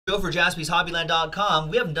For JaspysHobbyland.com,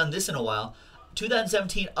 we haven't done this in a while.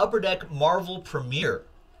 2017 Upper Deck Marvel Premiere,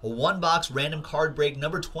 a one-box random card break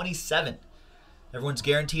number 27. Everyone's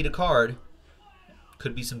guaranteed a card.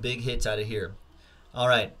 Could be some big hits out of here. All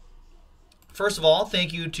right. First of all,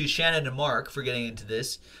 thank you to Shannon and Mark for getting into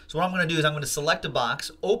this. So what I'm going to do is I'm going to select a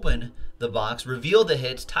box, open the box, reveal the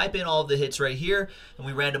hits, type in all of the hits right here, and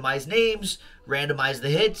we randomize names, randomize the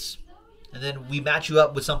hits, and then we match you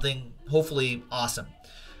up with something hopefully awesome.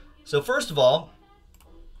 So first of all,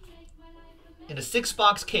 in a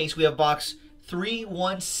 6-box case, we have box 3,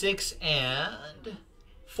 1, 6, and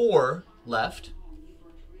 4 left.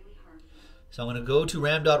 So I'm going to go to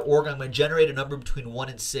ram.org. I'm going to generate a number between 1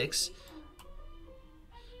 and 6.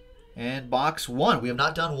 And box 1. We have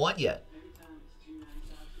not done 1 yet.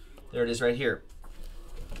 There it is right here.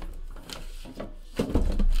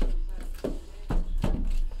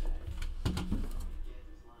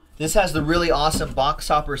 This has the really awesome box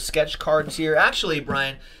hopper sketch cards here. Actually,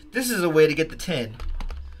 Brian, this is a way to get the tin.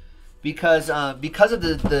 Because of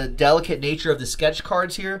the delicate nature of the sketch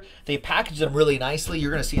cards here, they package them really nicely.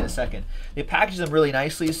 You're going to see in a second. They package them really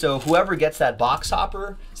nicely, so whoever gets that box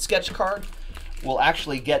hopper sketch card will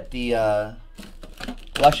actually get the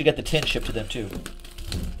tin shipped to them too.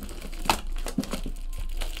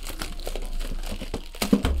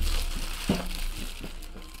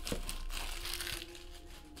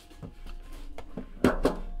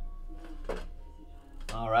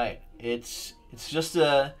 All right, it's just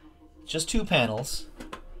 2 panels.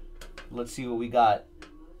 Let's see what we got.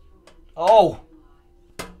 Oh,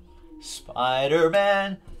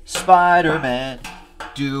 Spider-Man, Spider-Man,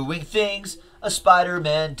 doing things a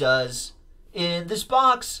Spider-Man does. In this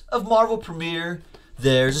box of Marvel Premiere,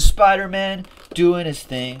 there's a Spider-Man doing his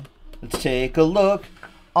thing. Let's take a look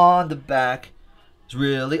on the back. It's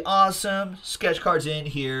really awesome. Sketch cards in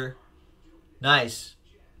here. Nice.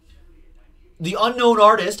 The unknown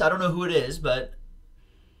artist, I don't know who it is, but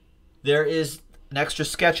there is an extra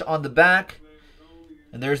sketch on the back.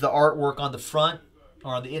 And there's the artwork on the front,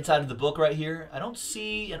 or on the inside of the book right here. I don't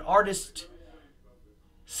see an artist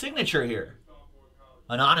signature here.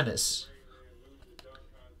 Anonymous.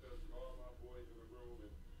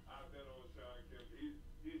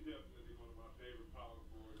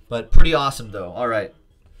 But pretty awesome though. All right.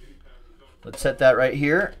 Let's set that right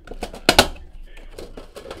here.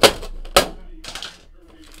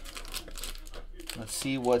 Let's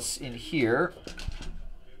see what's in here.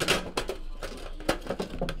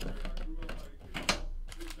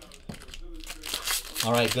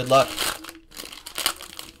 All right, good luck.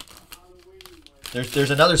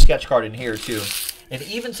 There's another sketch card in here too. And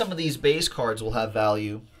even some of these base cards will have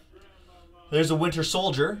value. There's a Winter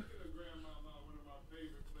Soldier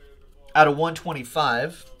out of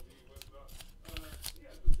 125.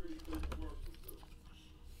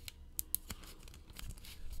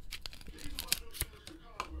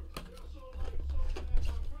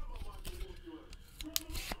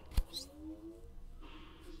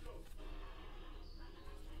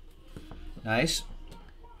 Nice.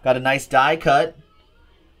 Got a nice die cut.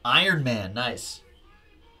 Iron Man, nice.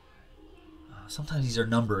 Sometimes these are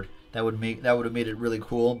numbered. That would have made it really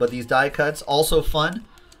cool. But these die cuts also fun.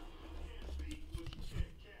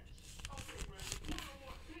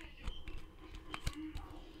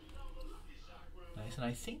 Nice, and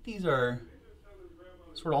I think these are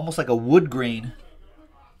sort of almost like a wood grain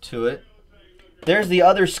to it. There's the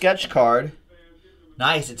other sketch card.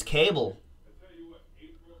 Nice, it's Cable.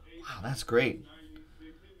 Wow, that's great.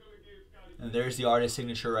 And there's the artist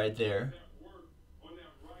signature right there.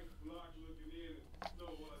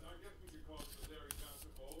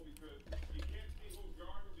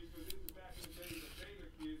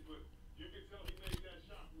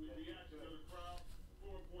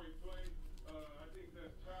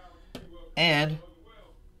 And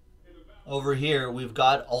over here, we've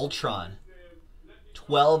got Ultron.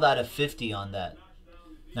 12 out of 50 on that.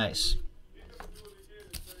 Nice.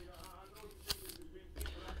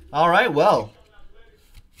 All right, well,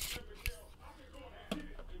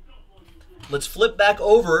 let's flip back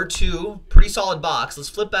over to, pretty solid box, let's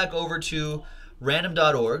flip back over to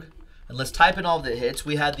random.org, and let's type in all the hits.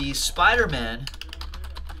 We had the Spider-Man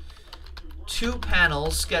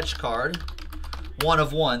 2-panel sketch card, 1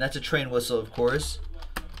 of 1. That's a train whistle, of course.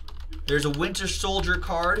 There's a Winter Soldier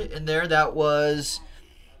card in there. That was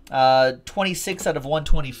 26 out of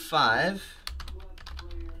 125.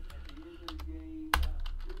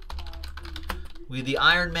 We had the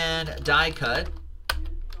Iron Man die cut.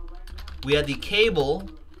 We had the Cable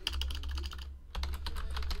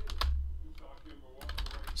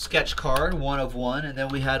sketch card, 1 of 1. And then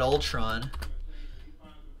we had Ultron,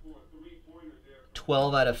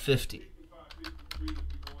 12 out of 50.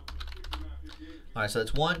 All right, so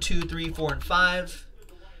that's 1, 2, 3, 4, and 5.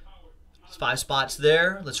 There's 5 spots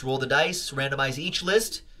there. Let's roll the dice. Randomize each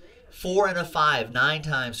list. 4 and a 5. 9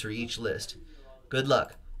 times for each list. Good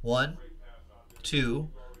luck. 1, 2,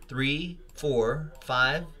 3, 4,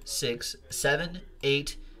 5, 6, 7,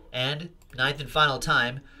 8, and 9th and final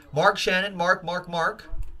time. Mark Shannon. Mark.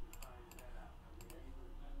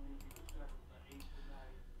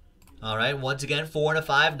 All right, once again, 4 and a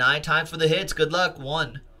 5. 9 times for the hits. Good luck.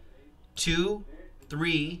 1, 2,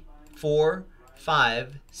 3, 4,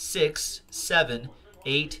 5, 6, 7,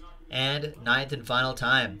 8, and 9th and final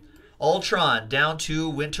time. Ultron down to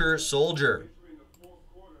Winter Soldier.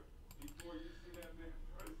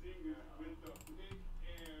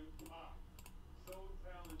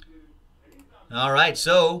 All right,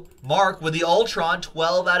 so Mark with the Ultron,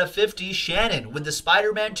 12 out of 50. Shannon with the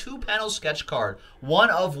Spider-Man 2-panel sketch card, 1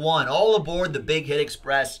 of 1. All aboard the Big Hit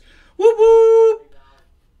Express. Whoop, whoop.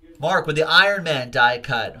 Mark with the Iron Man die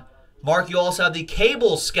cut. Mark, you also have the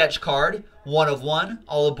Cable sketch card, 1 of 1.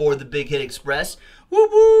 All aboard the Big Hit Express. Whoop,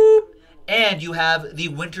 whoop. And you have the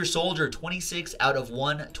Winter Soldier, 26 out of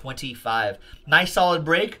 125. Nice solid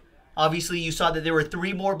break. Obviously, you saw that there were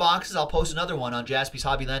 3 more boxes. I'll post another one on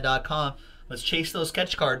JaspysHobbyland.com. Let's chase those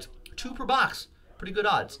sketch cards. 2 per box. Pretty good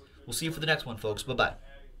odds. We'll see you for the next one, folks. Bye-bye.